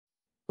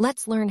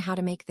Let's learn how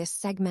to make this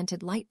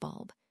segmented light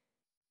bulb.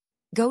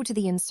 Go to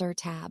the Insert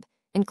tab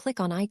and click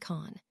on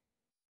Icon.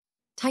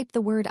 Type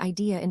the word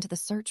idea into the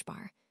search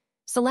bar.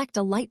 Select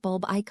a light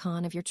bulb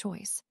icon of your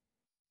choice.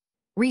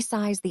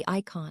 Resize the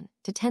icon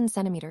to 10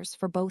 centimeters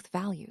for both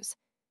values.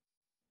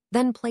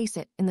 Then place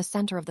it in the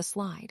center of the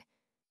slide.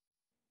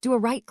 Do a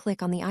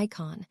right-click on the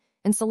icon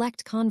and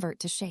select Convert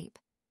to Shape.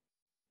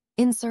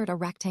 Insert a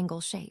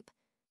rectangle shape.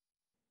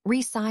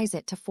 Resize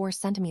it to 4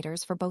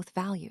 centimeters for both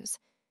values.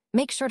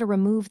 Make sure to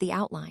remove the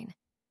outline.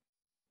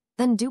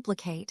 Then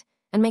duplicate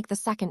and make the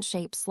second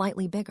shape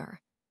slightly bigger.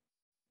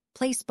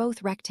 Place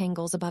both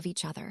rectangles above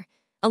each other.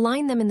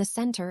 Align them in the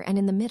center and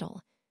in the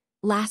middle.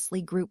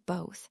 Lastly, group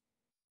both.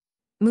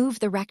 Move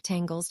the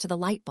rectangles to the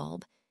light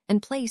bulb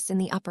and place in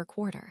the upper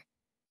quarter.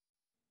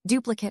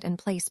 Duplicate and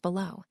place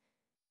below.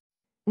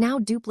 Now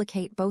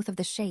duplicate both of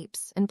the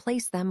shapes and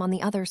place them on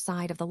the other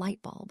side of the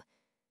light bulb.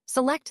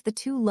 Select the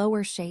 2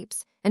 lower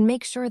shapes and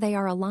make sure they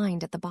are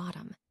aligned at the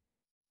bottom.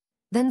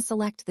 Then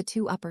select the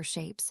 2 upper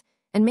shapes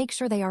and make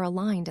sure they are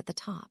aligned at the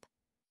top.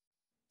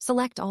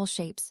 Select all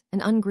shapes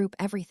and ungroup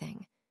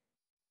everything.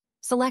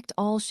 Select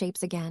all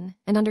shapes again,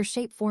 and under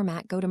Shape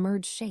Format, go to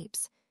Merge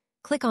Shapes.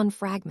 Click on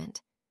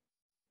Fragment.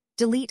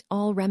 Delete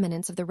all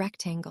remnants of the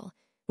rectangle,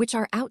 which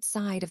are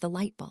outside of the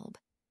light bulb.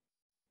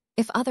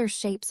 If other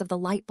shapes of the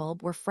light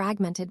bulb were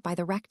fragmented by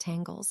the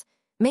rectangles,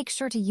 make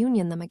sure to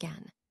union them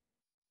again.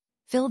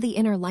 Fill the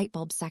inner light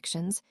bulb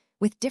sections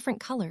with different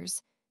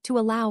colors to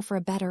allow for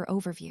a better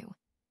overview.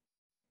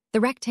 The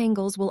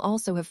rectangles will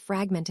also have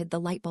fragmented the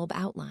light bulb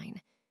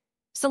outline.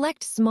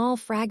 Select small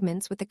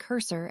fragments with the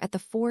cursor at the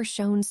 4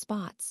 shown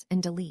spots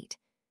and delete.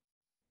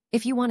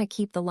 If you want to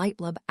keep the light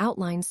bulb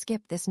outline,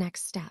 skip this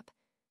next step.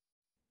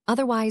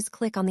 Otherwise,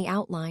 click on the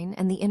outline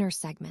and the inner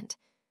segment.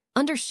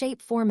 Under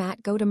Shape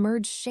Format, go to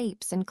Merge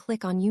Shapes and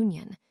click on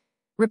Union.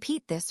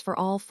 Repeat this for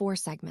all 4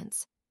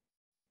 segments.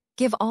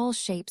 Give all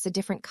shapes a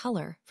different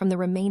color from the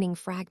remaining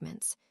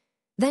fragments.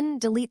 Then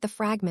delete the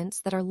fragments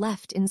that are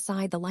left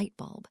inside the light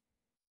bulb.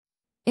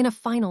 In a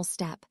final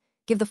step,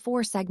 give the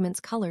 4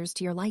 segments colors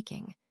to your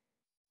liking.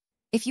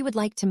 If you would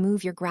like to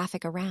move your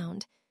graphic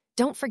around,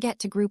 don't forget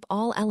to group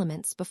all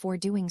elements before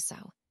doing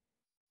so.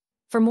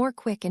 For more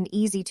quick and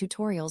easy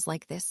tutorials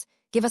like this,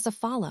 give us a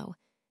follow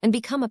and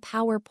become a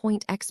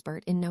PowerPoint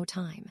expert in no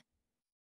time.